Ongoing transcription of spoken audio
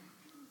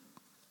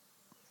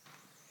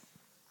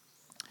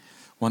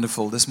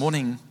Wonderful. This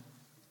morning,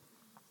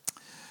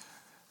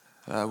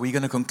 we're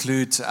going to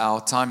conclude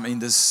our time in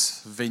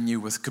this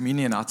venue with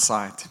communion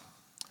outside.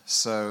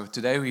 So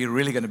today we're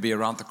really going to be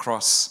around the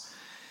cross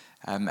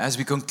as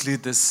we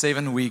conclude this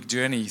 7-week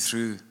journey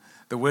through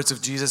the words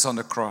of Jesus on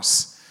the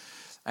cross.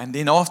 And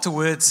then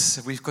afterwards,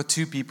 we've got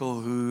 2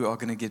 people who are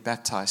going to get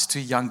baptized,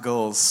 2 young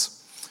girls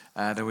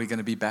that we're going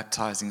to be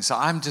baptizing. So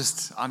I'm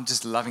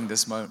just loving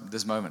this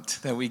moment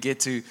that we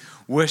get to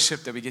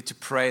worship, that we get to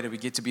pray, that we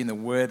get to be in the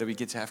Word, that we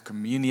get to have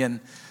communion,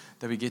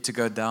 that we get to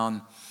go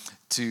down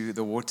to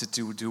the water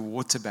to do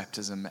water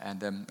baptism.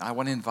 And I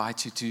want to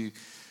invite you to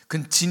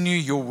continue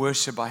your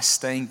worship by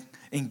staying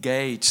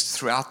engaged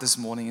throughout this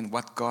morning in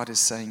what God is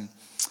saying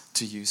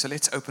to you. So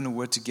let's open the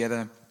Word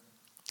together.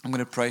 I'm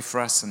going to pray for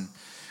us, and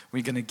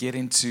we're going to get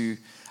into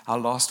our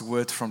last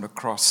word from the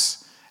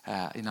cross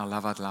in our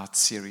Love Out Loud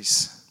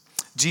series.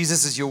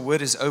 Jesus, as your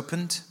word is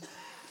opened,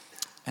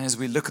 and as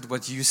we look at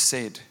what you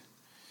said,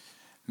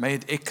 may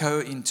it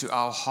echo into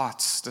our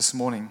hearts this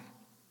morning.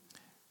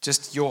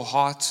 Just your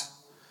heart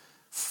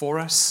for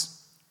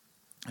us.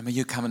 And may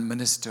you come and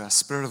minister to us.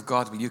 Spirit of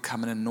God, will you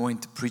come and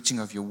anoint the preaching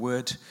of your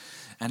word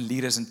and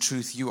lead us in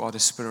truth? You are the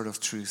Spirit of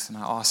truth. And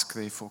I ask,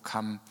 therefore,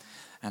 come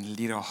and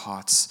lead our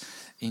hearts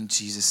in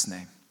Jesus'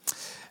 name.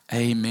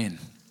 Amen.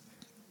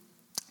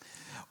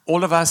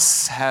 All of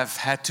us have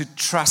had to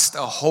trust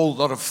a whole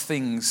lot of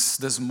things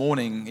this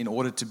morning in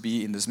order to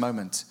be in this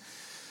moment.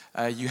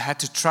 You had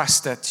to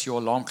trust that your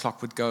alarm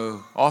clock would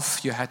go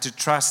off. You had to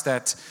trust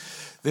that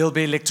there'll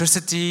be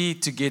electricity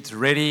to get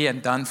ready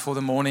and done for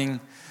the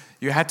morning.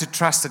 You had to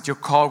trust that your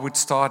car would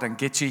start and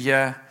get you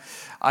here.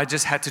 I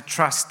just had to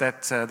trust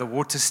that the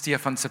water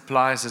Stefan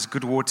supplies is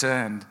good water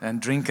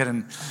and drink it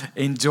and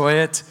enjoy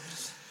it.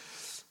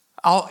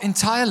 Our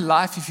entire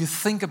life, if you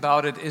think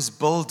about it, is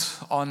built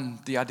on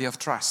the idea of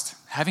trust.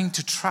 Having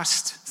to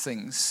trust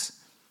things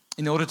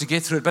in order to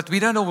get through it. But we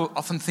don't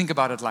often think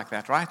about it like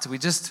that, right?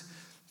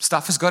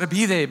 Stuff has got to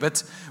be there.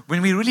 But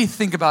when we really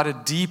think about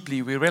it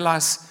deeply, we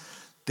realize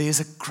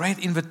there's a great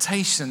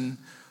invitation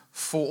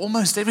for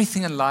almost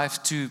everything in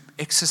life to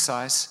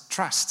exercise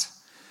trust.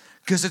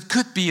 Because it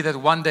could be that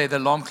one day the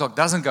alarm clock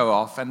doesn't go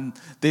off and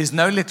there's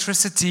no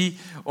electricity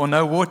or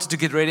no water to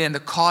get ready and the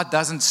car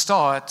doesn't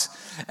start.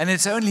 And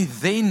it's only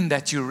then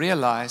that you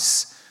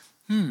realize,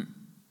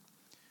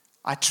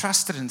 I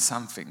trusted in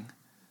something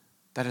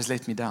that has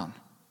let me down.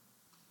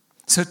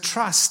 So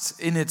trust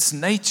in its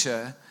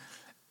nature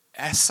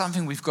as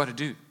something we've got to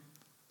do.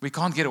 We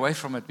can't get away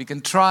from it. We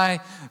can try,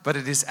 but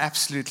it is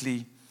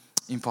absolutely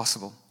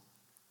impossible.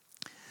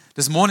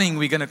 This morning,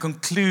 we're going to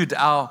conclude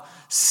our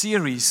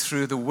series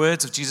through the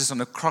words of Jesus on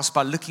the cross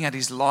by looking at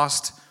his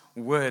last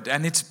word.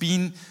 And it's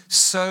been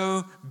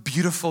so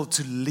beautiful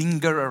to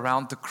linger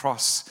around the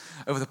cross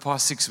over the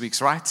past 6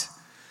 weeks, right?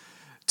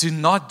 To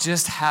not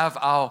just have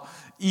our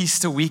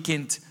Easter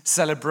weekend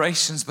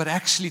celebrations, but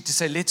actually to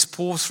say, let's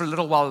pause for a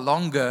little while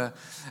longer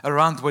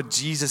around what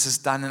Jesus has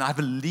done. And I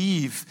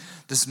believe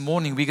this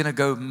morning we're going to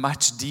go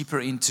much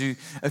deeper into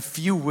a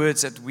few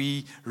words that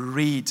we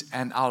read,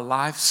 and our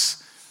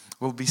lives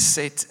will be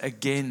set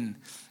again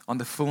on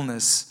the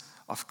fullness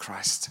of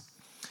Christ.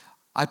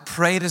 I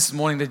pray this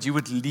morning that you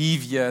would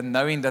leave here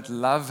knowing that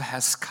love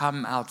has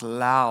come out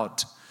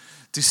loud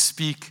to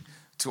speak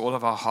to all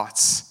of our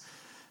hearts.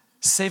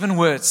 7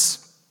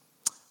 words.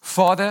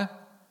 Father,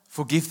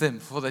 forgive them,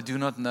 for they do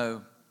not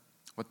know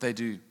what they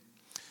do.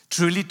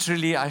 Truly,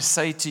 truly, I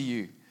say to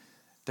you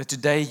that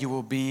today you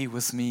will be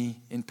with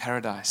me in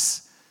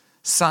paradise.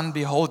 Son,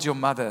 behold your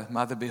mother.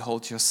 Mother,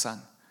 behold your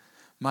son.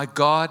 My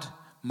God,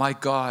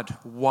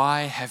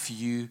 why have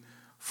you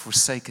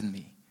forsaken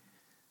me?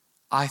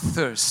 I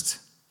thirst.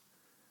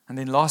 And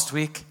then last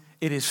week,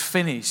 it is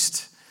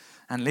finished.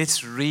 And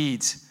let's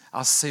read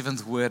our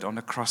 7th word on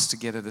the cross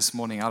together this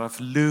morning out of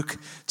Luke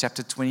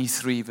chapter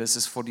 23,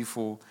 verses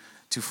 44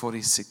 to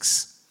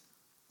 46.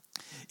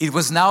 It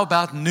was now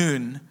about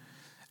noon,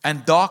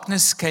 and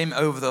darkness came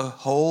over the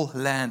whole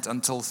land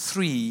until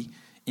 3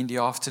 in the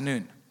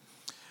afternoon.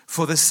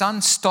 For the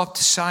sun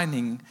stopped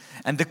shining,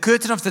 and the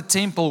curtain of the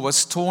temple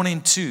was torn in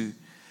two.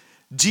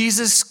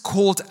 Jesus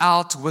called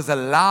out with a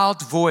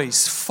loud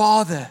voice,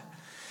 Father,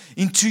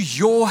 into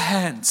your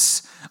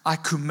hands I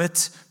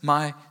commit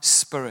my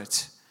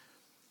spirit.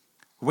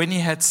 When he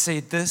had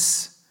said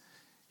this,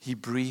 he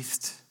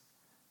breathed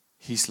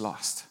his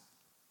last.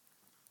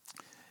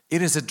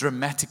 It is a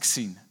dramatic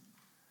scene.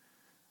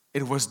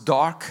 It was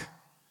dark,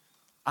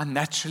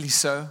 unnaturally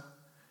so.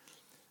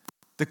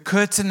 The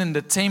curtain in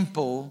the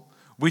temple,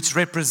 which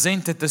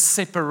represented the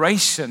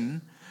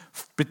separation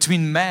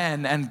between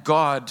man and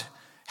God,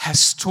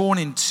 has torn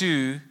in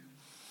two.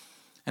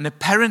 And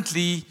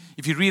apparently,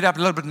 if you read up a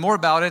little bit more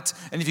about it,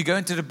 and if you go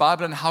into the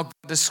Bible and how God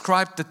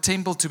described the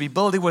temple to be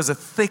built, it was a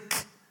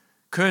thick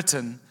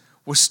curtain,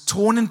 was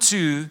torn in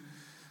two.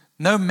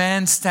 No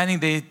man standing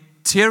there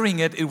tearing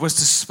it. It was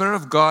the Spirit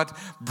of God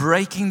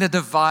breaking the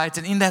divide.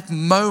 And in that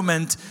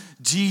moment,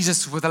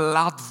 Jesus, with a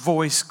loud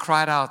voice,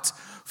 cried out,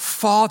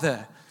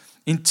 Father,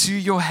 into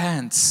your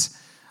hands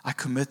I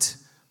commit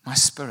my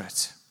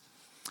spirit.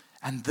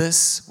 And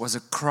this was a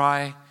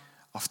cry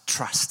of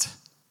trust.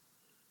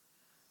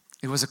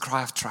 It was a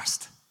cry of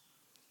trust.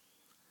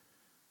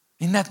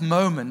 In that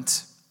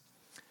moment,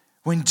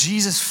 when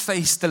Jesus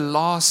faced the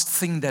last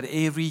thing that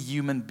every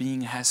human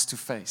being has to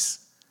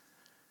face,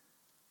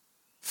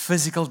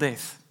 physical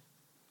death,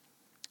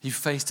 he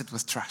faced it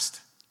with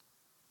trust.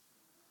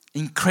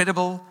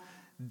 Incredible,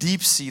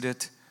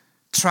 deep-seated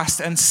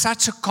trust, and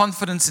such a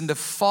confidence in the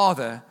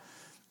Father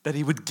that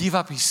he would give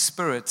up his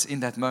spirit in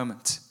that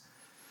moment.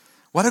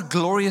 What a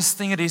glorious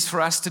thing it is for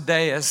us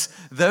today as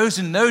those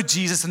who know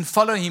Jesus and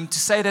follow him to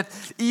say that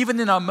even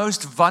in our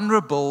most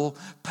vulnerable,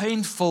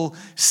 painful,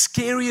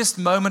 scariest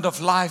moment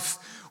of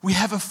life, we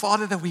have a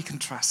Father that we can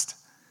trust.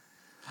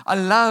 I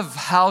love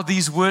how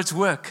these words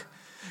work,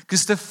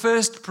 because the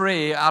first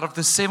prayer out of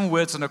the 7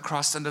 words on the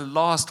cross and the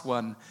last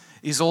one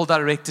is all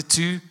directed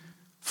to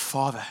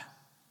Father.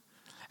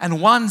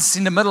 And once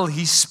in the middle,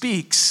 he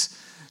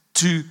speaks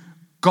to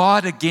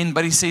God again,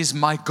 but he says,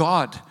 my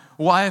God,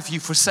 why have you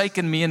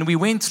forsaken me? And we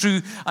went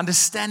through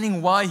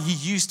understanding why he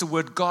used the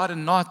word God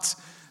and not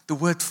the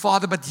word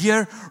Father. But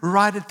here,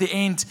 right at the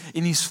end,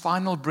 in his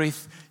final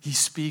breath, he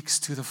speaks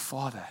to the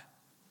Father.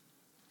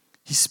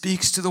 He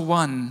speaks to the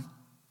one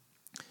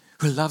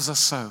who loves us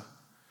so,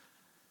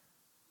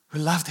 who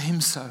loved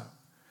him so,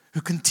 who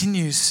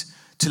continues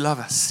to love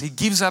us. He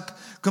gives up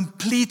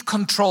complete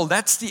control.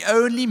 That's the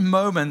only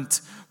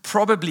moment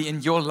probably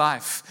in your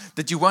life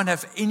that you won't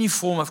have any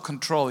form of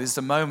control, is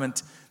the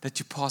moment that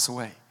you pass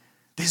away.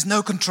 There's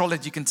no control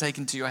that you can take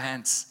into your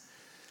hands.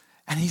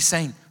 And he's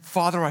saying,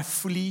 Father, I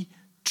fully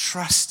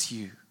trust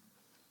you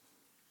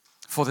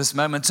for this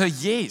moment. So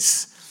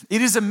yes,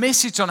 it is a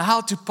message on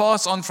how to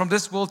pass on from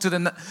this world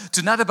to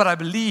another, but I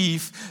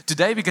believe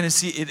today we're going to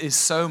see it is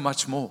so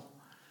much more.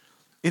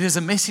 It is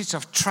a message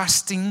of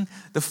trusting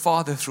the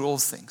Father through all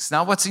things.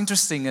 Now what's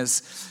interesting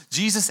is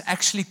Jesus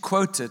actually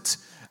quoted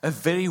a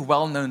very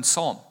well-known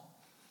psalm.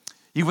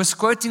 He was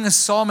quoting a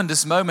psalm in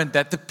this moment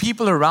that the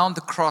people around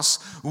the cross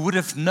would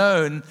have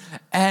known,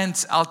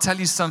 and I'll tell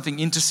you something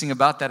interesting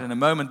about that in a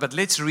moment, but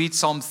let's read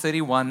Psalm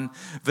 31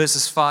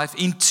 verses 5.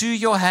 Into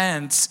your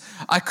hands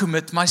I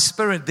commit my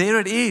spirit. There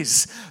it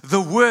is,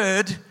 the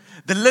word,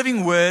 the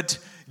living word,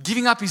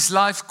 giving up his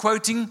life,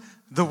 quoting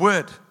the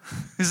word.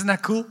 Isn't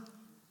that cool?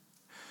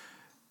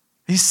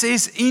 He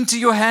says, into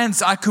your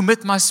hands I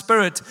commit my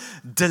spirit.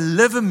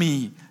 Deliver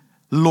me,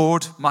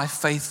 Lord, my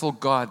faithful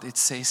God, it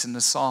says in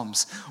the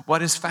Psalms.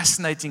 What is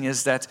fascinating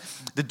is that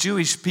the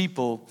Jewish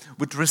people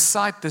would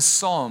recite this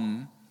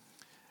psalm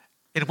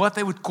in what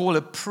they would call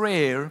a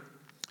prayer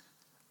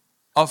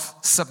of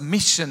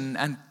submission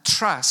and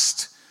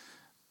trust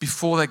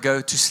before they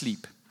go to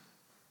sleep.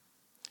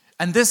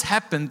 And this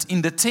happened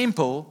in the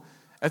temple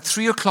at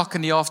 3 o'clock in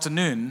the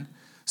afternoon.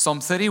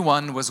 Psalm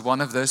 31 was one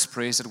of those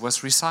prayers that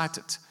was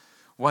recited.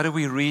 What did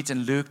we read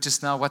in Luke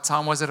just now? What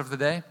time was it of the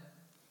day?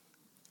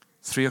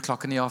 3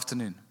 o'clock in the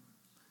afternoon.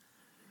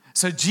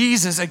 So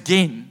Jesus,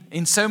 again,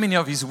 in so many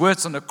of his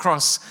words on the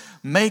cross,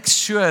 makes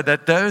sure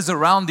that those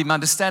around him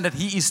understand that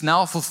he is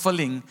now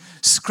fulfilling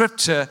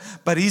Scripture,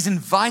 but he's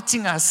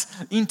inviting us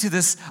into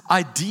this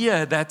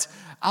idea that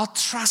our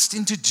trust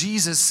into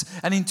Jesus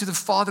and into the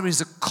Father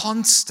is a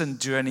constant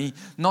journey,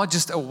 not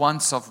just a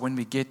once-off when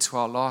we get to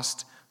our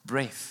last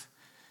breath.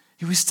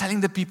 He was telling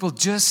the people,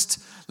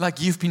 just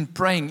like you've been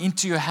praying,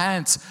 into your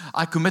hands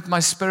I commit my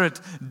spirit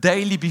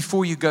daily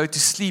before you go to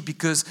sleep,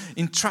 because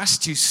in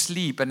trust you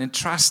sleep, and in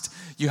trust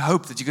you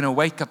hope that you're going to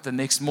wake up the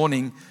next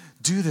morning.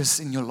 Do this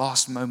in your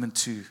last moment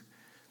too.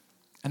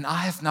 And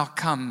I have now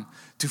come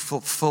to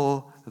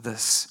fulfill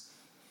this.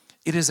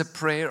 It is a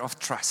prayer of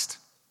trust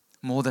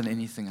more than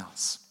anything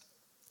else.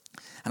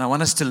 And I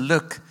want us to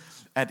look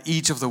at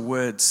each of the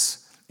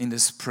words in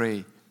this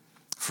prayer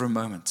for a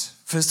moment.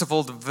 First of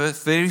all, the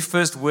very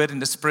first word in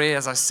this prayer,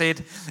 as I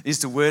said, is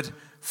the word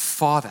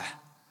Father.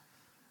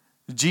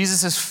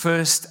 Jesus'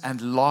 first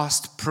and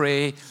last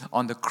prayer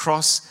on the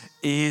cross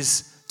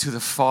is to the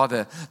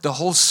Father. The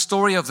whole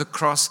story of the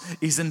cross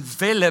is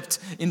enveloped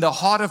in the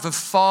heart of a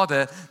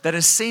Father that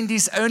has sent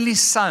his only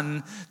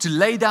Son to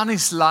lay down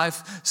his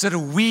life so that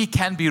we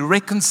can be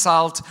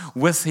reconciled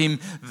with him.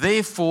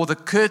 Therefore, the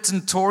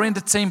curtain tore in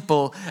the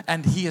temple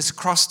and he has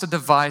crossed the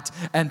divide.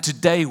 And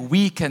today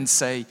we can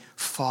say,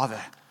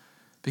 Father,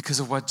 because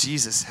of what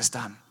Jesus has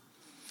done.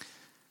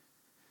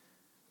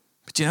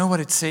 But you know what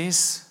it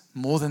says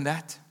more than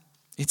that?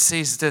 It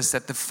says this,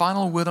 that the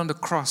final word on the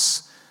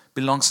cross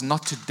belongs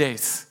not to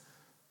death,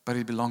 but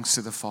it belongs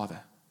to the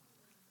Father.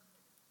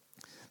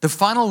 The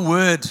final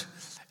word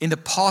in the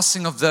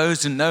passing of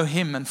those who know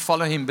him and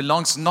follow him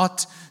belongs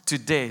not to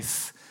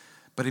death,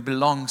 but it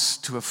belongs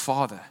to a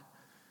Father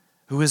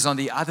who is on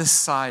the other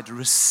side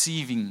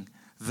receiving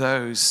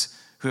those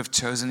who have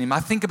chosen him. I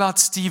think about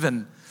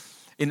Stephen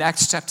in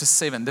Acts chapter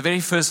 7, the very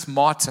first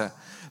martyr,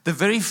 the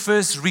very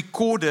first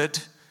recorded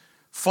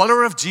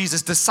follower of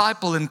Jesus,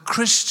 disciple and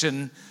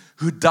Christian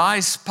who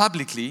dies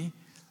publicly,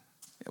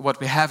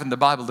 what we have in the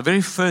Bible, the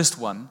very first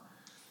one.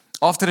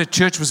 After the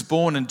church was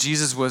born and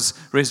Jesus was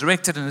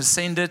resurrected and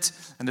ascended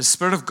and the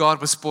Spirit of God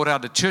was poured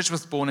out, the church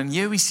was born. And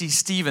here we see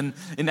Stephen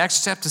in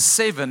Acts chapter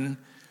 7.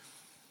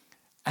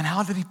 And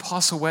how did he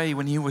pass away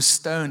when he was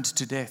stoned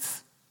to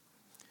death?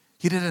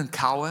 He didn't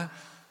cower.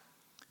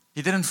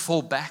 He didn't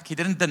fall back. He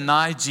didn't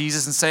deny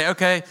Jesus and say,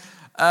 okay,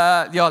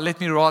 let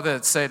me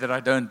rather say that I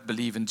don't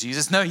believe in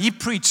Jesus. No, he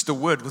preached the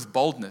word with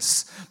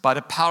boldness by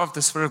the power of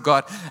the Spirit of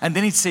God. And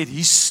then he said,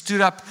 he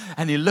stood up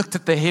and he looked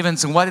at the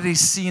heavens. And what did he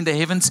see in the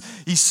heavens?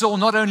 He saw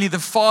not only the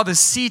Father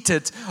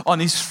seated on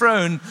his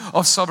throne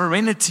of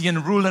sovereignty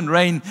and rule and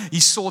reign, he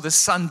saw the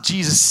Son,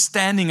 Jesus,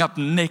 standing up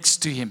next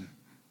to him.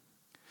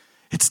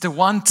 It's the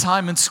one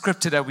time in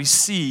Scripture that we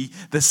see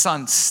the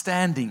Son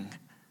standing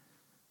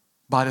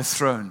by the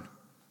throne,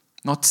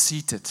 not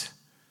seated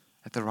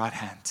at the right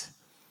hand.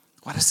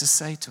 What does this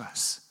say to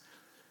us?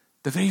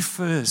 The very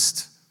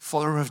first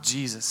follower of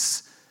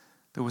Jesus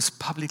that was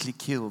publicly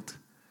killed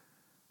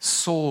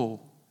saw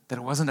that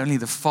it wasn't only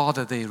the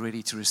Father there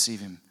ready to receive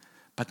him,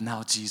 but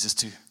now Jesus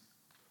too.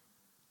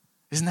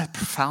 Isn't that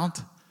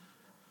profound?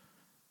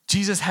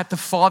 Jesus had the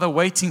Father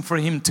waiting for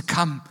him to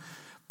come,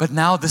 but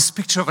now this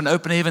picture of an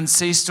open heaven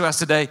says to us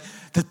today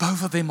that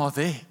both of them are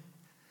there.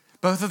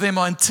 Both of them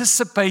are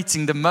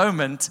anticipating the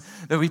moment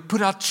that we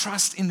put our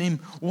trust in Him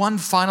one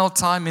final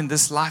time in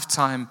this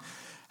lifetime,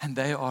 and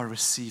they are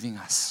receiving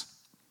us.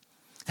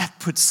 That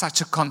puts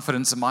such a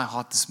confidence in my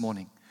heart this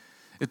morning.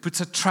 It puts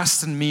a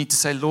trust in me to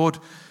say, Lord,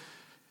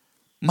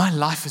 my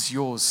life is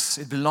yours.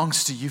 It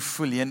belongs to you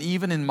fully. And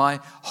even in my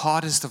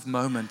hardest of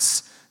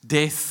moments,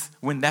 death,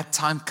 when that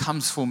time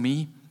comes for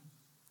me,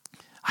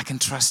 I can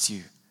trust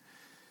you.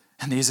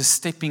 And there's a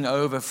stepping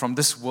over from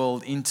this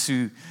world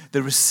into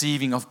the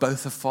receiving of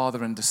both the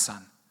Father and the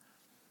Son.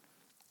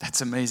 That's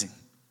amazing.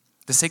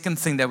 The second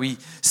thing that we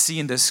see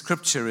in the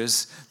Scripture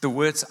is the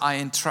words, I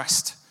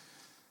entrust.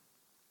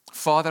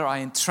 Father, I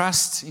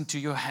entrust into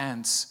your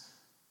hands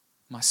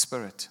my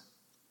spirit.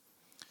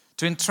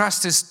 To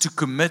entrust is to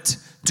commit,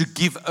 to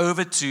give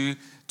over to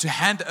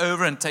hand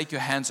over and take your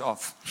hands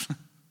off.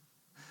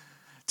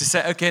 To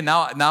say, okay,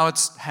 now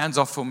it's hands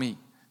off for me.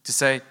 To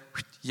say,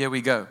 here we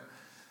go.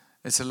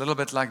 It's a little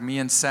bit like me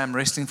and Sam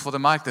wrestling for the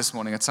mic this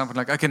morning. At some point,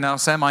 like, okay, now,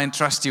 Sam, I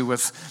entrust you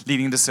with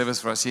leading the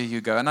service for us. Here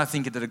you go. And I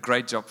think you did a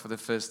great job for the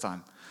first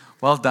time.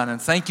 Well done, and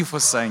thank you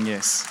for saying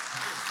yes.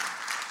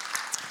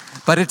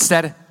 But it's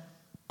that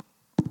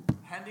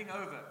handing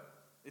over.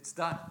 It's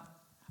done.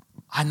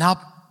 I now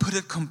put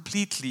it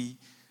completely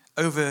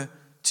over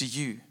to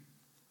you.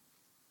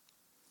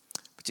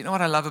 But you know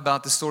what I love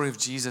about the story of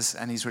Jesus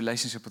and his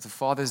relationship with the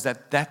Father is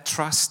that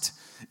trust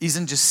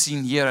isn't just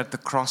seen here at the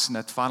cross in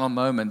that final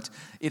moment.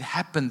 It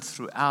happened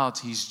throughout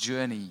his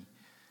journey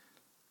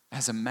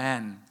as a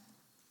man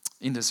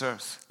in this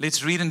earth.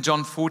 Let's read in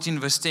John 14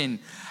 verse 10.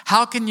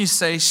 How can you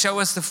say, show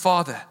us the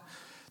Father?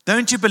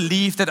 Don't you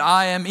believe that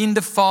I am in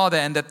the Father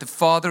and that the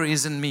Father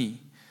is in me?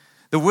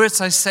 The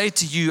words I say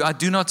to you, I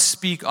do not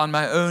speak on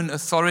my own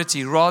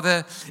authority.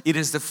 Rather, it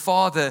is the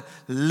Father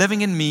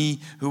living in me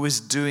who is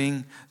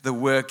doing the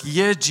work.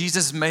 Here,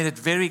 Jesus made it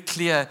very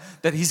clear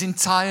that his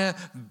entire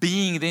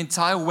being, the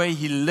entire way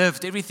he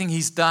lived, everything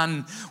he's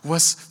done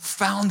was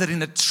founded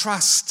in a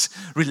trust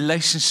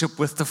relationship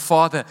with the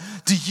Father.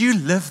 Do you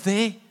live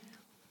there?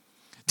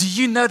 Do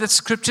you know that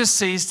Scripture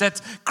says that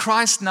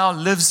Christ now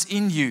lives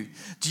in you?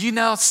 Do you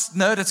now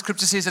know that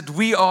Scripture says that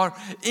we are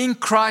in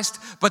Christ,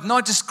 but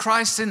not just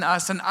Christ in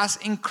us and us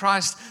in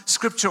Christ?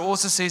 Scripture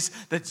also says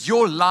that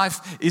your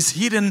life is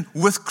hidden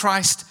with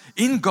Christ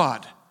in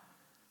God.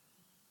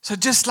 So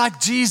just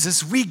like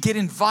Jesus, we get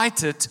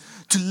invited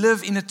to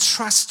live in a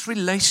trust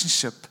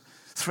relationship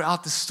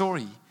throughout the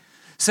story.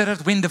 So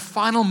that when the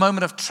final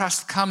moment of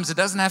trust comes, it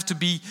doesn't have to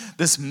be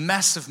this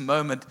massive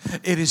moment.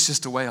 It is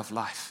just a way of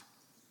life.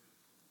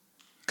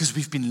 Because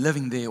we've been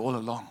living there all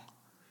along.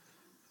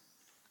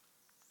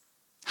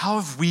 How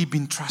have we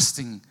been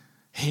trusting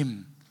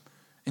Him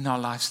in our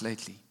lives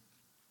lately?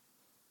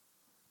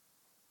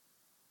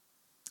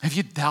 Have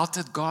you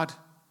doubted God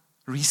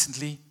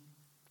recently?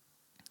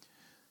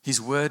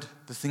 His word,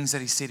 the things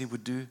that He said He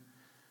would do?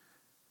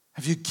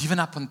 Have you given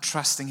up on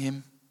trusting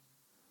Him?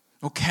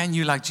 Or can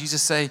you, like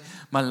Jesus, say,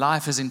 my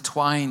life is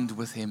entwined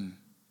with Him?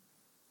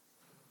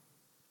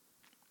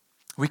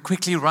 We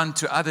quickly run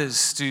to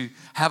others to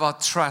have our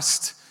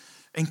trust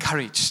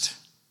encouraged.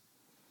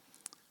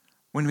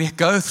 When we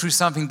go through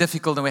something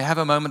difficult and we have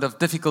a moment of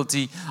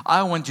difficulty,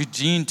 I want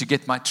Eugene to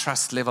get my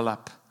trust level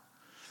up.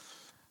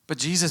 But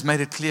Jesus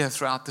made it clear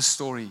throughout the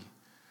story.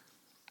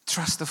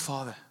 Trust the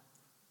Father.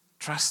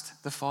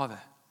 Trust the Father.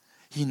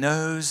 He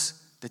knows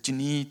that you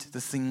need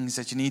the things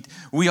that you need.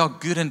 We are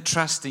good in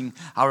trusting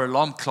our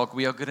alarm clock.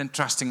 We are good in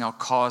trusting our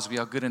cars. We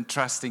are good in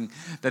trusting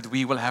that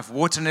we will have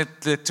water and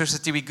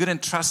electricity. We're good in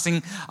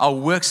trusting our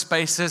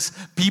workspaces,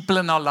 people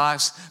in our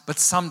lives. But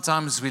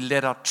sometimes we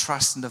let our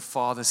trust in the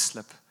Father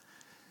slip.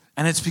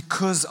 And it's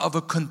because of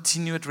a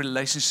continued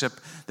relationship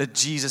that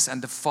Jesus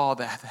and the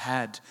Father have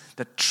had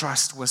that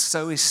trust was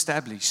so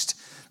established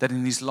that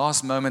in his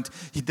last moment,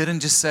 He didn't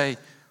just say,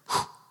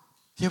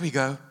 here we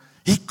go.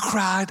 He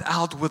cried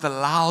out with a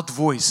loud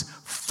voice,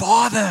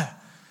 Father,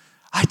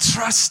 I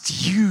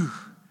trust you.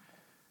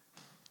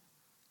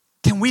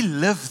 Can we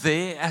live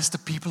there as the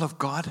people of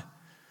God?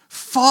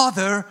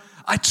 Father,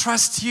 I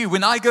trust you.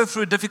 When I go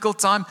through a difficult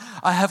time,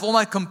 I have all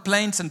my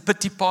complaints and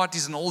pity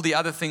parties and all the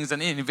other things,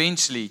 and then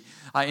eventually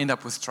I end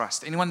up with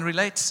trust. Anyone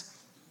relate?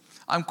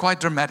 I'm quite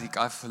dramatic,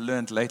 I've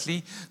learned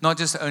lately, not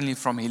just only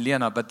from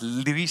Helena, but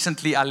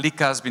recently Alika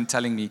has been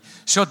telling me,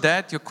 sure,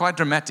 Dad, you're quite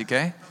dramatic,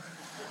 eh?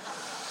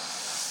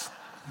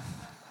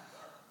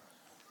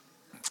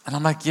 And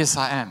I'm like, yes,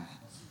 I am.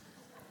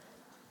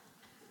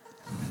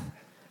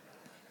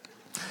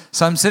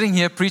 So I'm sitting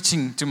here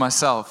preaching to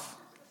myself.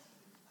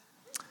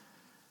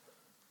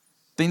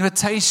 The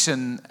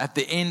invitation at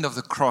the end of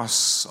the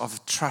cross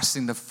of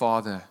trusting the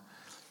Father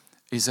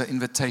is an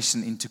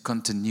invitation into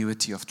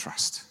continuity of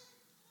trust.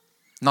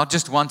 Not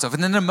just once off.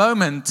 And in a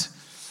moment,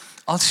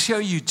 I'll show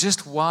you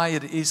just why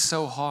it is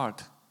so hard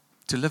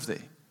to live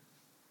there.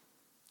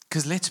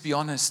 Because let's be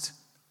honest,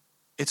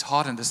 it's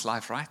hard in this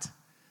life, right?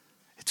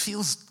 It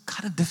feels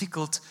kind of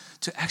difficult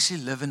to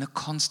actually live in a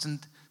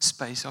constant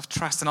space of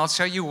trust. And I'll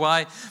show you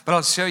why, but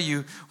I'll show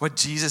you what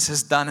Jesus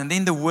has done. And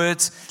then the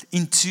words,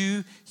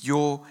 into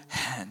your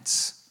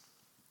hands.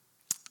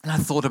 And I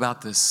thought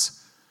about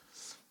this.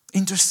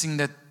 Interesting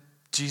that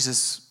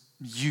Jesus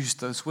used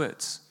those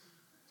words.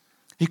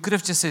 He could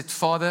have just said,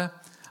 Father,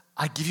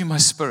 I give you my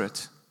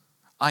spirit.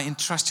 I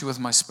entrust you with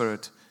my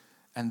spirit,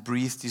 and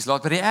breathed his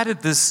life. But he added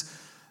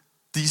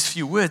these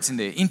few words in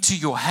there. Into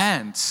your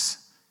hands,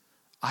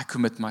 I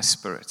commit my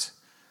spirit.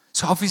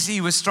 So obviously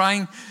he was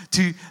trying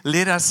to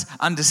let us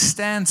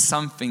understand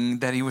something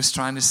that he was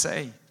trying to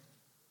say.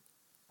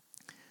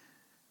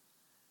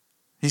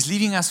 He's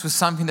leaving us with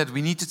something that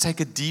we need to take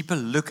a deeper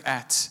look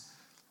at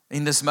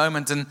in this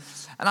moment. And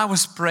I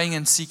was praying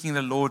and seeking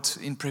the Lord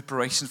in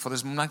preparation for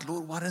this. I'm like,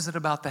 Lord, what is it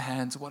about the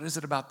hands? What is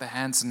it about the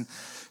hands? And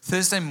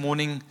Thursday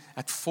morning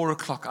at 4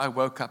 o'clock, I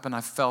woke up and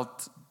I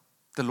felt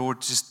the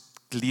Lord just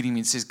leading me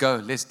and says,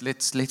 go,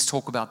 let's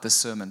talk about this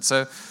sermon.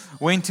 So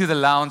went to the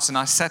lounge and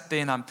I sat there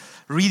and I'm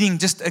reading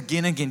just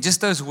again, just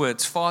those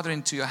words. Father,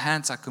 into your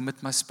hands I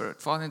commit my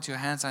spirit. Father, into your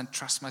hands I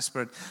entrust my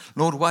spirit.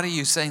 Lord, what are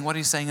you saying? What are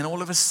you saying? And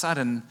all of a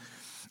sudden,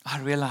 I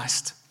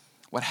realized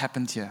what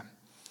happened here.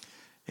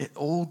 It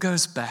all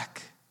goes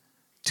back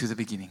to the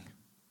beginning.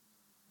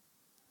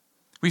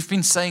 We've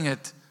been saying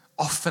it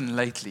often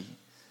lately,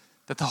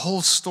 that the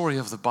whole story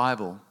of the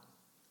Bible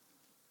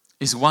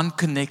is one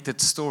connected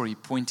story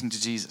pointing to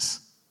Jesus.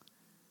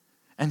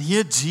 And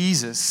here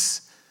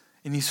Jesus,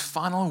 in his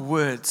final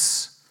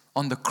words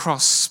on the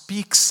cross,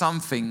 speaks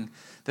something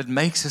that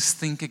makes us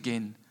think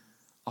again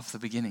of the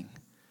beginning.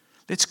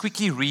 Let's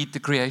quickly read the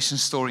creation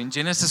story. In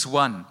Genesis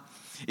 1,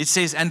 it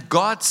says, and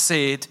God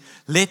said,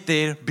 let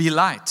there be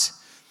light.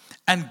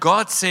 And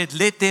God said,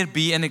 let there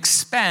be an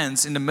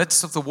expanse in the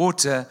midst of the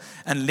water,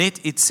 and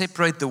let it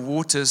separate the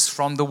waters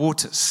from the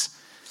waters.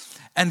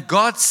 And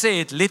God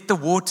said, let the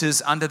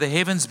waters under the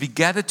heavens be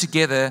gathered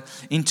together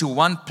into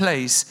one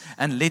place,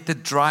 and let the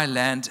dry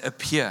land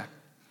appear.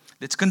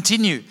 Let's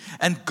continue.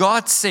 And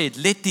God said,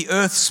 let the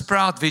earth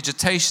sprout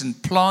vegetation,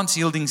 plants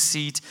yielding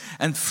seed,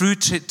 and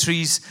fruit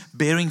trees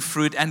bearing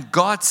fruit. And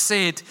God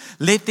said,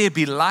 let there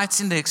be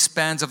lights in the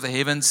expanse of the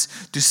heavens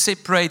to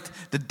separate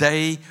the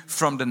day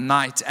from the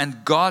night.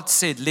 And God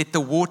said, let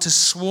the waters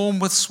swarm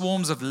with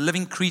swarms of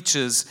living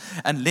creatures,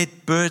 and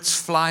let birds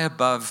fly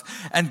above.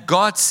 And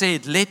God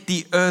said, let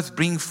the earth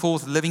bring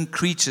forth living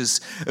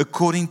creatures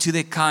according to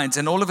their kinds.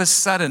 And all of a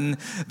sudden,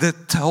 the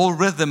whole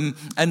rhythm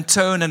and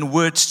tone and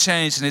words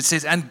changed. And it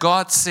says, and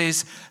God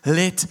says,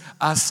 let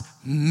us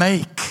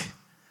make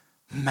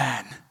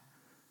man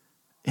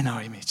in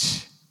our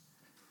image.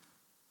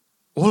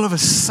 All of a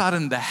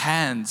sudden, the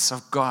hands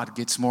of God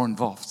gets more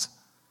involved.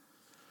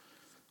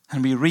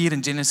 And we read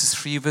in Genesis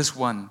 3 verse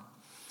 1,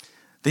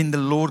 then the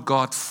Lord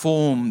God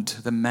formed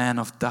the man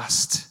of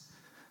dust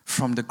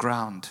from the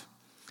ground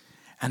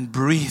and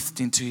breathed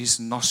into his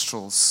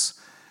nostrils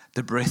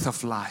the breath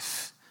of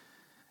life,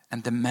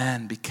 and the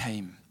man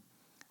became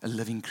a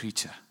living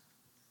creature.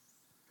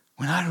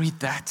 When I read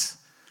that,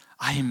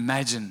 I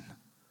imagine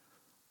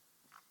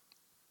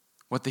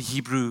what the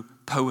Hebrew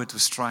poet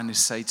was trying to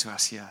say to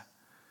us here.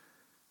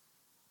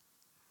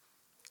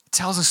 It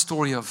tells a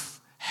story of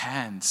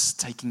hands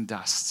taking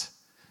dust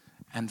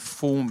and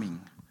forming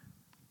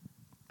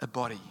a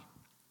body.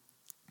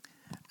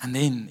 And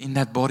then in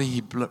that body,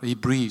 he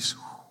breathes.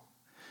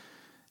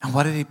 And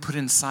what did he put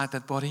inside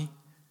that body?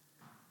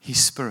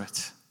 His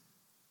spirit.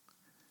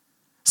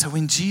 So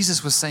when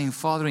Jesus was saying,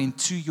 Father,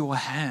 into your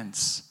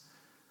hands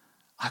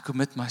I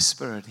commit my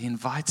spirit, he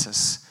invites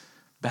us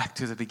back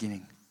to the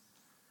beginning.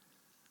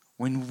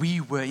 When we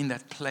were in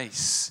that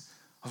place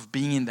of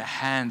being in the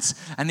hands.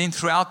 And then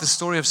throughout the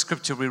story of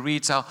Scripture, we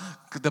read how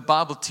the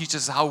Bible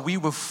teaches how we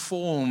were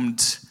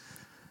formed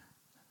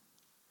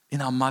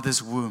in our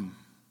mother's womb.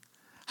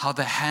 How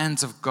the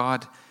hands of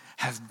God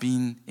have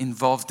been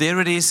involved.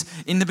 There it is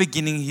in the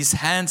beginning, His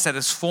hands that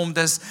has formed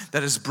us,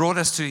 that has brought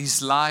us to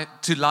His life,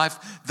 to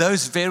life.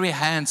 Those very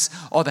hands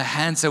are the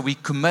hands that we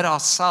commit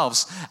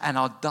ourselves and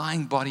our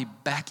dying body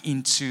back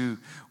into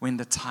when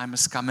the time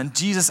has come. And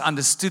Jesus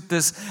understood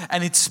this,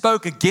 and it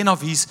spoke again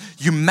of His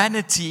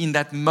humanity in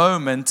that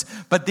moment.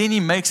 But then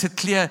He makes it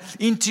clear,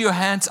 into your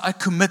hands I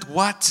commit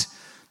what?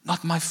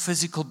 Not my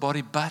physical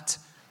body, but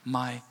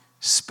my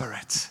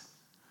spirit.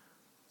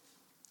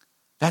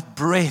 That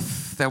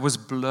breath that was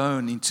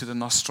blown into the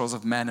nostrils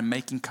of man and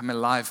making come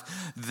alive,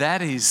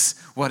 that is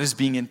what is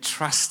being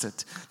entrusted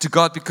to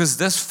God, because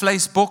this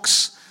flesh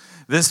box,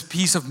 this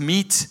piece of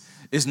meat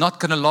is not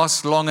going to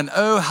last long. And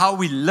oh, how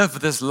we live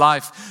this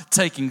life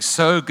taking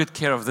so good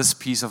care of this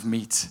piece of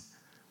meat.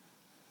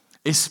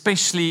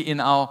 Especially in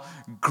our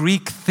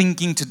Greek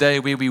thinking today,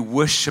 where we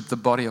worship the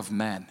body of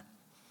man.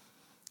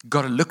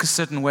 Got to look a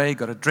certain way,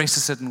 got to dress a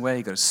certain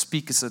way, got to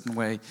speak a certain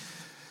way.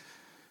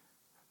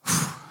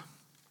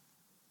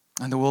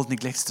 And the world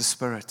neglects the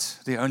spirit.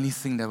 The only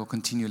thing that will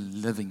continue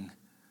living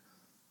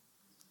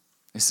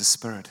is the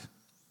spirit.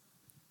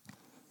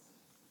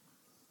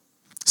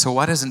 So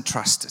what is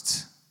entrusted?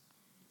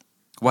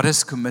 What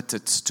is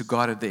committed to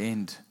God at the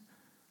end?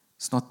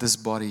 It's not this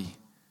body.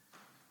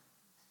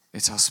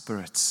 It's our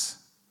spirits.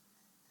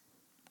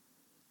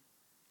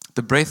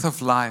 The breath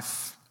of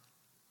life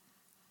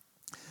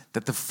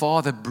that the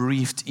Father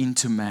breathed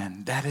into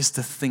man, that is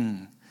the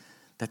thing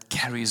that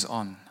carries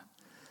on.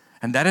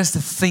 And that is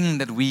the thing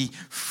that we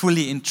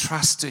fully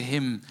entrust to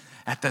Him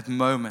at that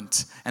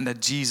moment, and that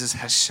Jesus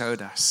has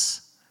showed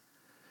us.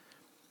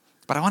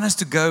 But I want us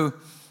to go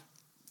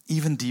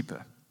even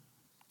deeper,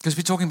 because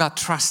we're talking about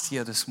trust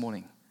here this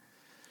morning.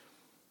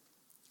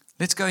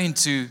 Let's go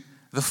into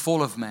the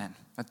fall of man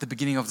at the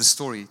beginning of the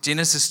story.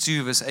 Genesis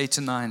 2, verse 8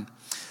 to 9.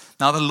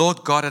 Now the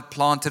Lord God had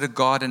planted a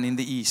garden in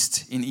the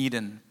east, in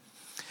Eden.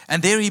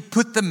 And there He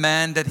put the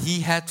man that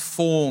He had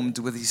formed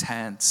with His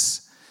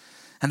hands.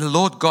 And the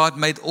Lord God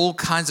made all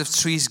kinds of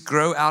trees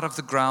grow out of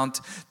the ground,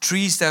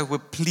 trees that were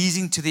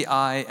pleasing to the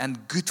eye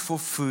and good for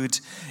food.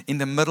 In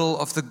the middle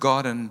of the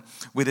garden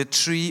were the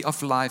tree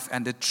of life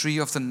and the tree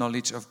of the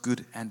knowledge of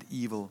good and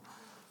evil.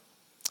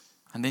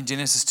 And then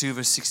Genesis 2,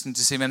 verse 16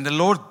 to 7. And the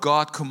Lord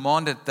God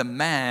commanded the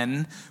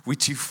man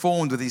which He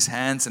formed with His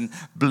hands and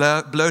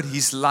blowed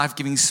His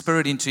life-giving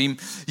spirit into him.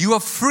 You are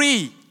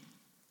free.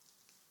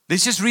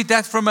 Let's just read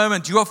that for a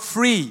moment. You are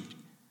free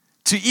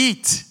to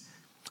eat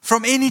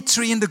from any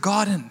tree in the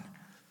garden.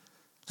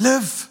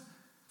 Live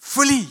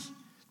fully,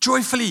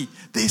 joyfully.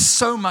 There's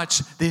so much,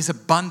 there's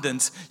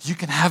abundance. You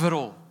can have it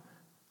all.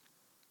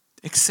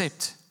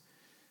 Except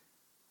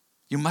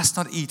you must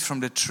not eat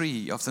from the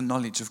tree of the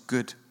knowledge of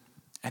good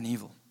and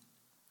evil.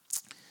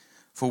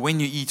 For when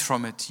you eat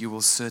from it, you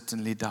will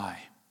certainly die.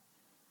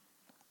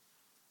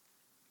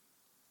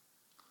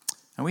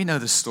 And we know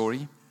the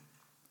story.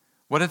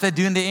 What did they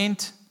do in the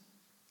end?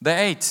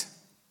 They ate.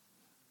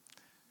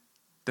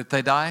 Did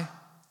they die?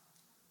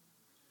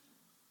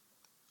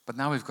 But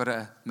now we've got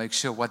to make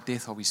sure, what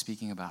death are we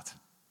speaking about?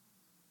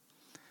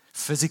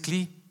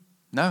 Physically?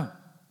 No.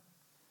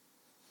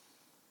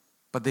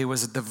 But there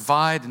was a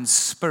divide in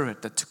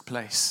spirit that took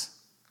place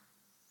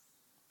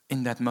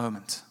in that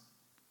moment.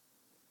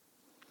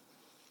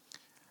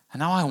 And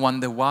now I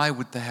wonder, why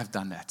would they have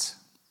done that?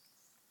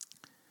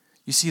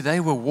 You see, they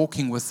were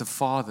walking with the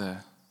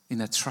Father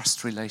in a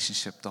trust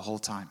relationship the whole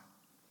time.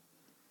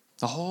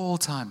 The whole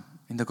time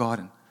in the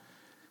garden.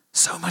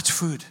 So much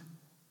food.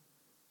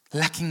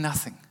 Lacking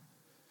nothing.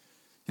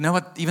 You know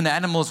what? Even the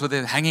animals were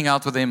there hanging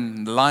out with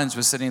him. The lions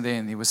were sitting there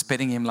and he was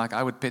petting him like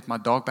I would pet my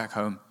dog back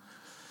home.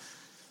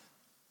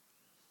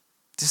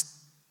 Just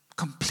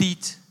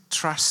complete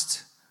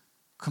trust,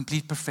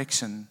 complete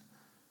perfection.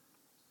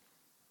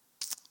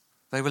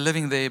 They were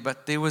living there,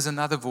 but there was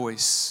another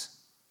voice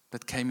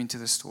that came into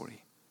the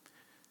story.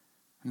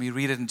 And we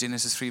read it in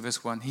Genesis 3,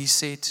 verse 1. He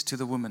said to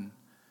the woman,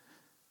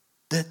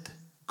 "Did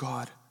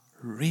God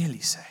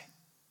really say?"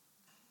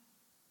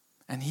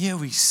 And here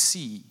we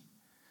see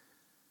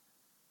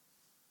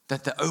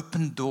that the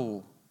open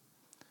door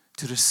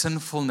to the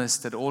sinfulness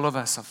that all of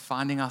us are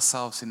finding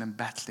ourselves in and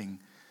battling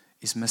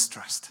is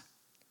mistrust.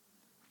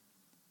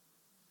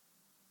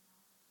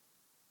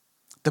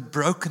 The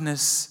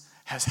brokenness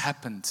has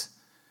happened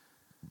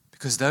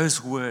because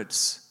those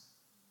words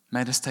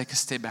made us take a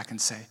step back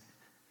and say,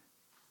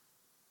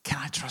 can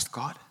I trust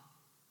God?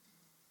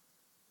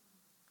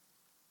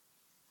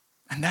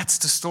 And that's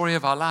the story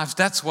of our lives.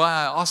 That's why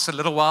I asked a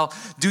little while,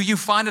 do you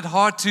find it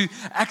hard to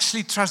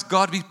actually trust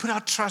God? We put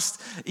our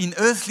trust in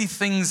earthly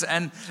things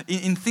and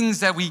in things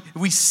that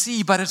we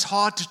see, but it's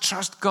hard to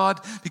trust God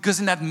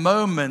because in that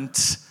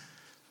moment,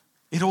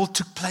 it all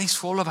took place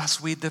for all of us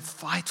where the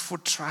fight for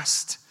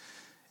trust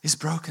is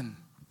broken.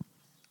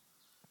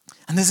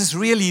 And this is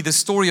really the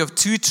story of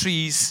two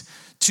trees,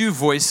 two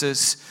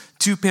voices,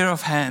 two pair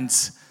of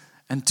hands,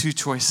 and two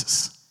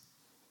choices.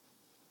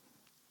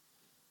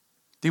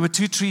 There were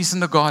two trees in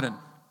the garden,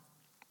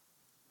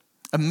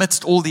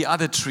 amidst all the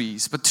other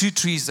trees, but two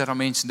trees that are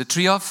mentioned, the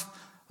tree of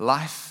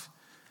life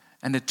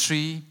and the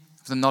tree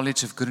of the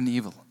knowledge of good and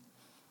evil.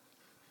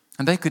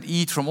 And they could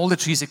eat from all the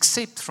trees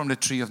except from the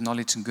tree of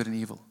knowledge and good and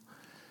evil.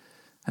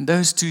 And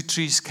those two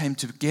trees came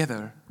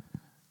together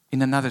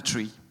in another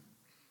tree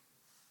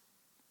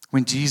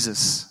when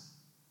Jesus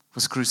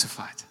was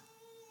crucified,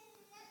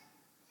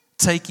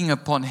 taking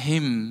upon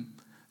him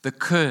the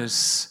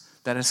curse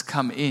that has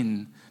come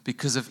in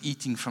because of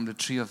eating from the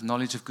tree of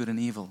knowledge of good and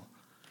evil.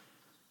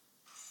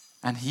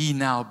 And he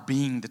now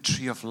being the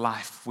tree of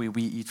life where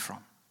we eat from.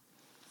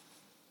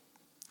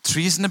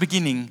 Trees in the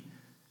beginning,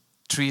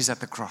 trees at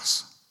the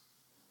cross.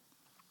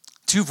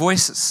 Two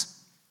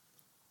voices.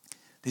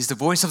 There's the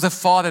voice of the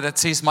Father that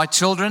says, my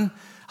children,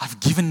 I've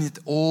given it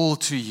all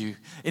to you.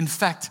 In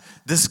fact,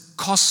 this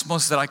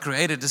cosmos that I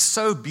created is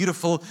so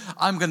beautiful,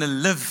 I'm going to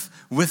live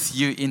with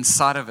you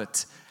inside of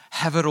it.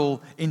 Have it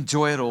all,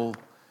 enjoy it all.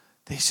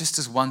 There's just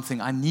this one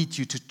thing, I need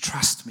you to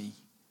trust me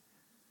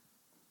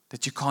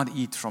that you can't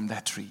eat from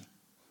that tree.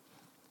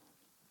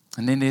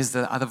 And then there's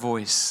the other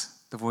voice,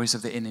 the voice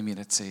of the enemy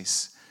that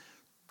says,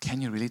 can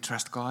you really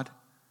trust God?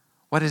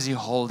 What is he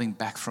holding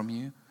back from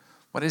you?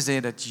 What is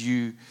there that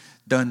you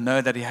don't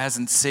know that he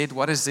hasn't said?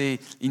 What is there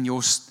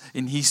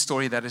in his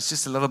story that is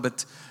just a little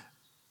bit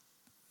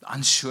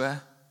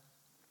unsure?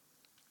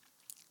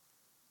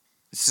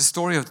 It's the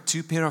story of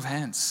two pair of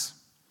hands.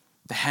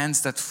 The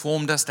hands that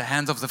formed us, the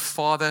hands of the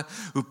Father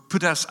who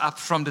put us up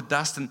from the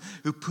dust and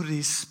who put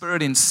his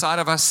Spirit inside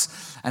of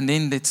us. And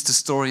then it's the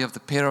story of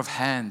the pair of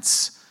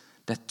hands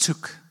that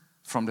took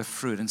from the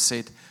fruit and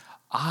said,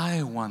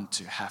 I want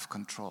to have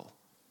control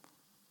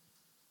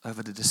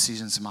over the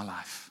decisions in my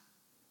life.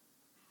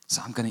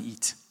 So I'm going to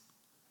eat.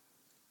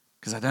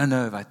 Because I don't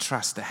know if I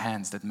trust the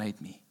hands that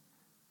made me.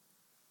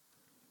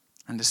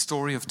 And the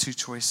story of two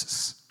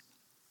choices.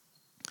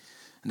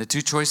 And the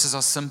two choices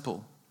are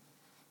simple.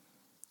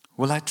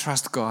 Will I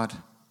trust God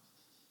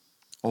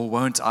or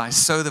won't I?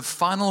 So the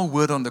final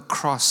word on the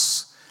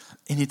cross,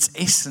 in its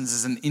essence,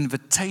 is an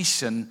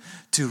invitation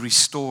to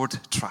restored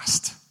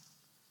trust.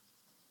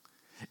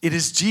 It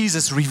is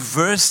Jesus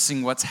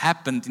reversing what's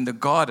happened in the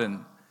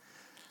garden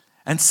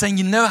and saying,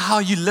 you know how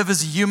you live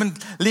as a human?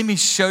 Let me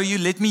show you.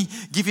 Let me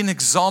give you an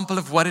example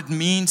of what it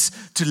means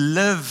to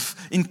live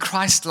in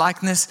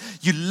Christ-likeness.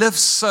 You live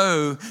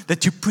so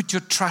that you put your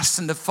trust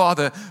in the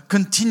Father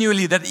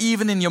continually, that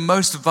even in your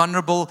most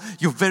vulnerable,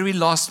 your very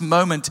last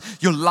moment,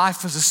 your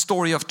life is a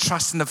story of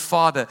trust in the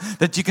Father.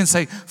 That you can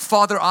say,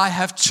 Father, I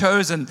have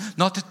chosen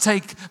not to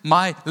take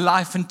my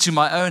life into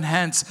my own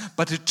hands,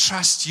 but to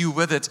trust you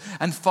with it.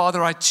 And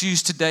Father, I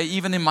choose today,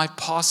 even in my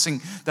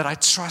passing, that I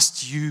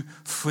trust you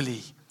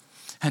fully.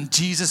 And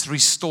Jesus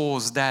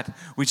restores that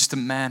which the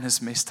man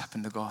has messed up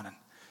in the garden.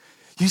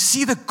 You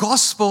see, the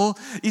gospel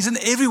is in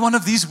every one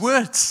of these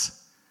words.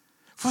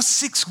 For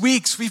 6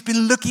 weeks, we've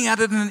been looking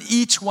at it, and in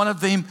each one of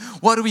them,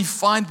 what do we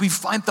find? We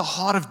find the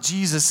heart of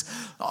Jesus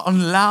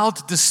on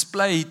loud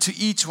display to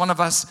each one of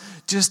us,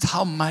 just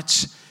how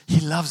much he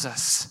loves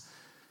us.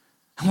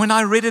 And when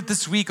I read it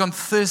this week on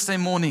Thursday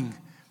morning,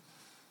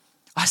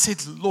 I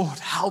said, Lord,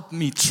 help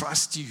me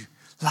trust you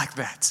like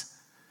that.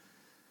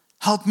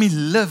 Help me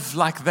live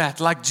like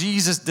that, like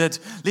Jesus did.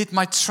 Let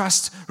my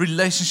trust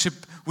relationship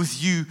with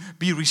you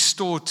be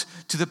restored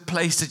to the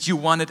place that you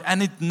want it.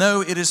 And know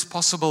it is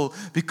possible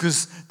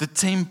because the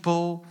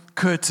temple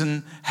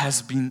curtain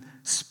has been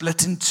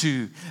split in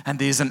two. And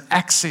there's an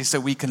access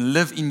that we can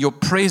live in your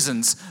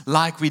presence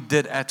like we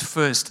did at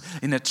first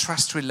in a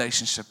trust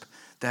relationship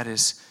that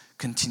is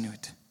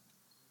continued.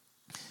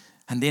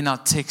 And then our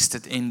text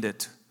had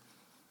ended.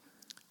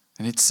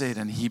 And it said,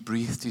 and he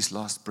breathed his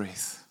last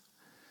breath.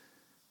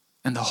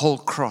 And the whole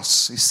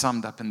cross is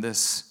summed up in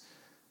this.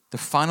 The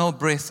final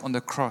breath on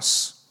the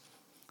cross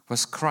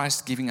was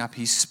Christ giving up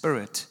his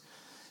spirit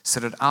so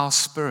that our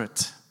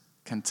spirit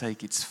can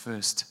take its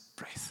first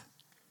breath.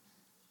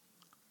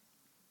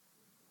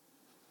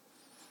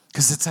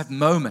 Because it's that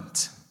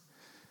moment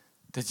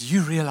that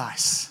you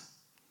realize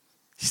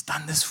he's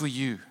done this for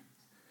you.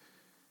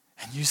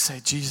 And you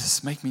say,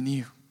 Jesus, make me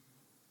new.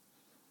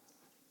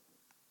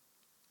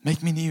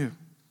 Make me new.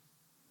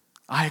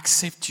 I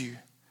accept you.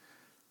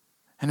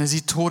 And as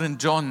he taught in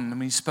John, when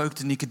he spoke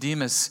to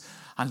Nicodemus,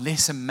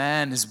 unless a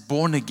man is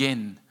born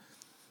again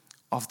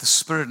of the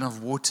Spirit and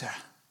of water.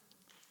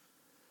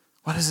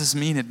 What does this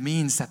mean? It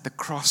means that the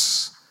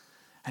cross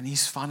and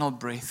his final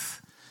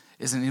breath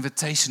is an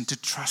invitation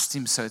to trust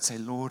him. So say,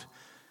 Lord,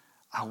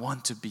 I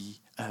want to be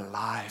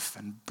alive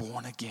and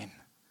born again.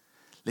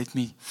 Let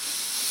me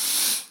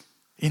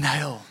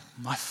inhale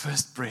my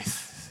first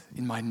breath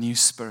in my new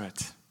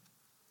spirit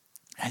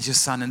as your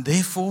son. And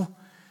therefore,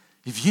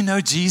 if you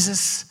know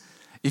Jesus,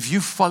 if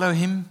you follow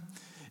him,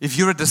 if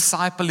you're a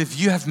disciple, if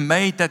you have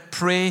made that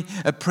prayer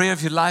a prayer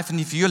of your life, and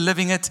if you're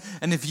living it,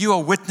 and if you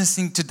are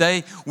witnessing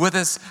today with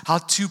us how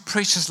two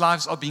precious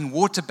lives are being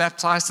water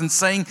baptized and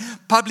saying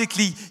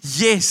publicly,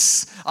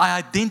 yes, I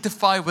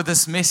identify with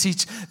this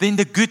message, then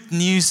the good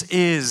news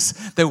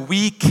is that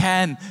we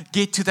can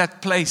get to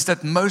that place,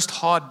 that most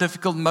hard,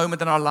 difficult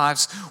moment in our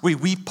lives where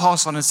we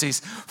pass on and says,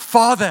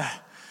 Father,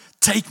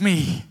 take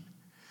me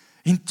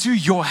into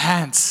your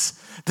hands.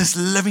 This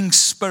living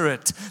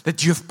spirit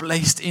that you've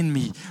placed in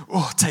me,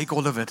 oh, take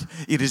all of it.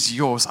 It is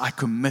yours. I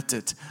commit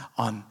it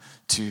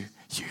unto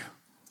you.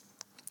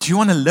 Do you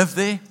want to live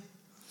there?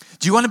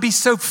 Do you want to be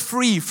so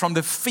free from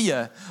the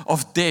fear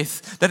of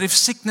death that if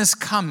sickness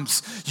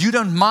comes, you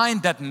don't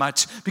mind that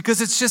much because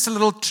it's just a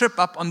little trip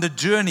up on the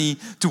journey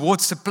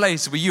towards the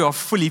place where you are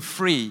fully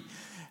free?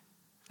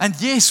 And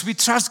yes, we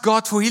trust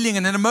God for healing.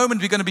 And in a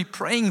moment, we're going to be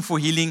praying for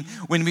healing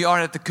when we are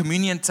at the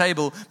communion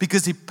table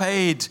because He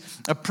paid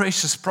a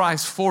precious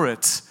price for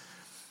it.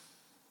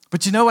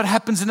 But you know what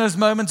happens in those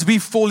moments? We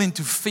fall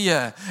into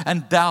fear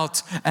and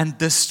doubt and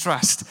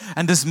distrust.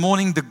 And this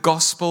morning, the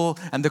gospel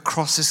and the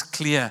cross is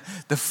clear.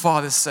 The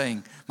Father's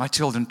saying, my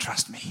children,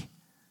 trust me.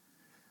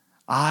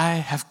 I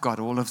have got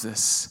all of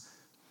this.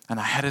 And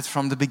I had it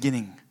from the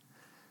beginning.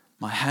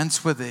 My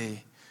hands were there.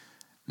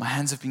 My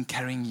hands have been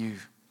carrying you.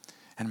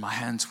 And my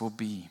hands will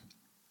be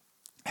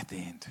at the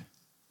end.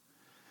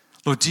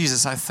 Lord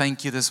Jesus, I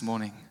thank you this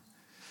morning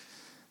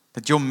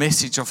that your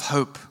message of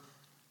hope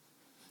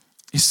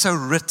is so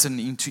written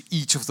into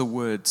each of the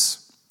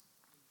words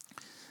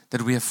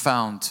that we have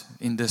found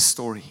in this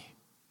story.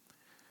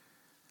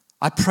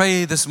 I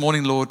pray this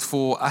morning, Lord,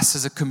 for us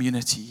as a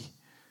community,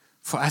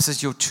 for us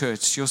as your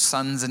church, your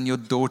sons and your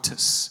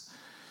daughters.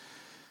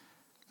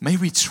 May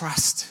we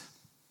trust.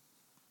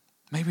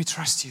 May we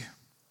trust you.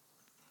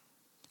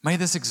 May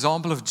this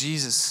example of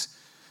Jesus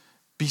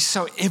be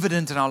so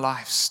evident in our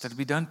lives that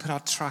we don't put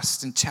our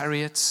trust in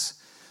chariots,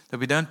 that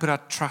we don't put our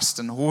trust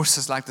in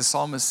horses like the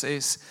psalmist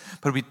says,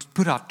 but we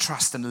put our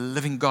trust in the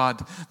living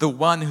God, the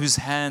one whose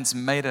hands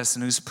made us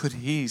and who's put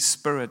His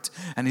Spirit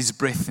and His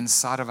breath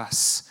inside of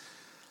us.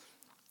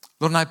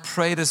 Lord, and I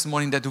pray this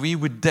morning that we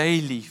would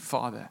daily,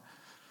 Father,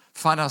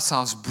 find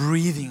ourselves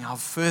breathing our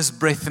first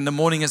breath in the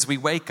morning as we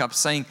wake up,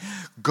 saying,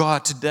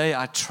 God, today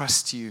I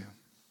trust you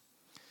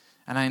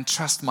and I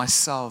entrust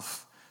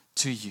myself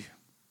to you.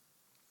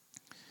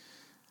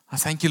 I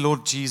thank you,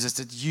 Lord Jesus,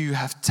 that you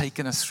have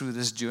taken us through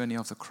this journey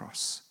of the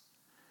cross.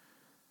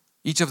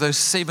 Each of those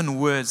 7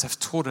 words have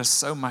taught us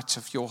so much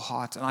of your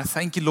heart. And I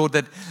thank you, Lord,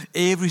 that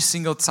every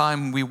single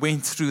time we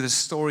went through the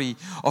story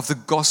of the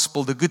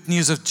gospel, the good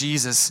news of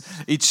Jesus,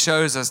 it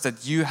shows us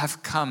that you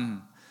have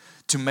come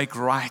to make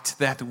right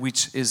that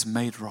which is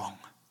made wrong.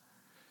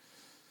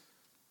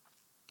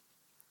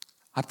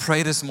 I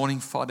pray this morning,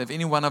 Father, if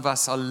any one of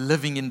us are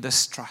living in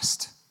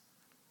distrust,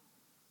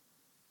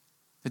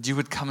 that you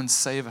would come and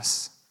save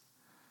us.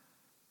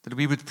 That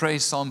we would pray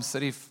Psalm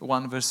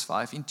 31 verse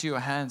 5, into your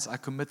hands I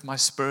commit my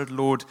spirit,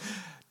 Lord.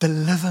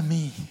 Deliver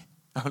me,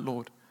 oh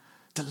Lord.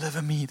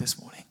 Deliver me this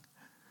morning.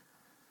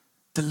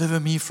 Deliver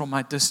me from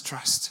my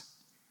distrust.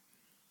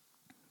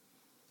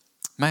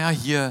 May I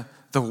hear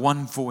the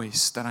one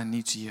voice that I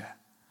need to hear.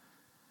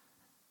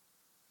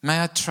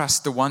 May I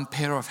trust the one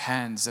pair of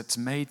hands that's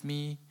made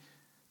me,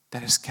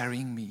 that is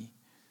carrying me,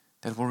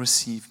 that will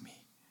receive me.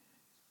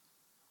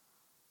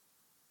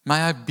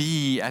 May I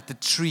be at the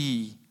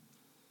tree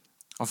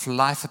of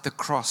life at the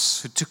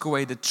cross, who took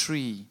away the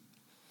tree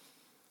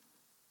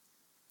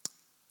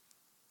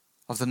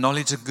of the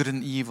knowledge of good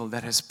and evil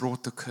that has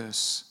brought the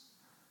curse.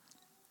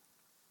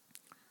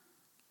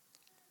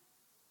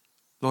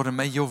 Lord, and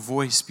may your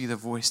voice be the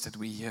voice that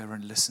we hear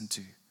and listen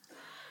to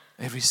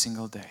every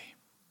single day.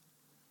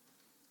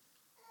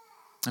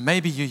 And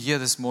maybe you're here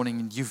this morning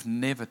and you've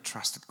never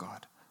trusted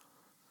God.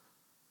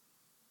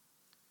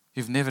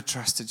 You've never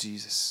trusted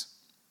Jesus.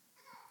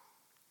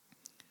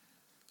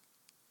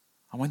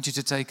 I want you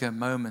to take a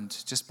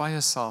moment just by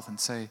yourself and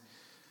say,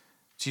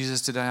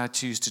 Jesus, today I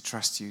choose to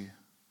trust you.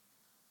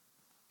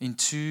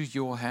 Into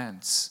your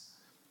hands,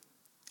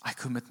 I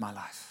commit my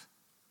life.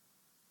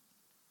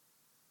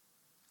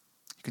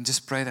 You can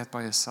just pray that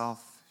by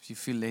yourself if you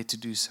feel led to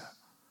do so.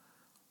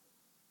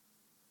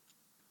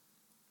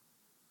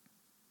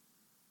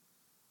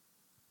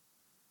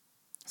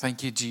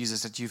 Thank you,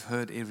 Jesus, that you've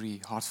heard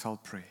every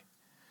heartfelt prayer.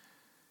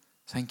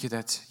 Thank you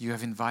that you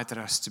have invited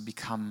us to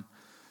become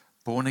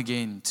born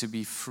again, to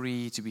be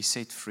free, to be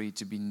set free,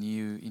 to be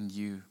new in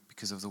you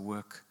because of the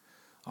work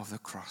of the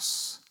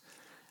cross.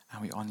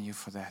 And we honor you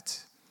for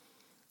that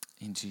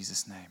in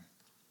Jesus' name.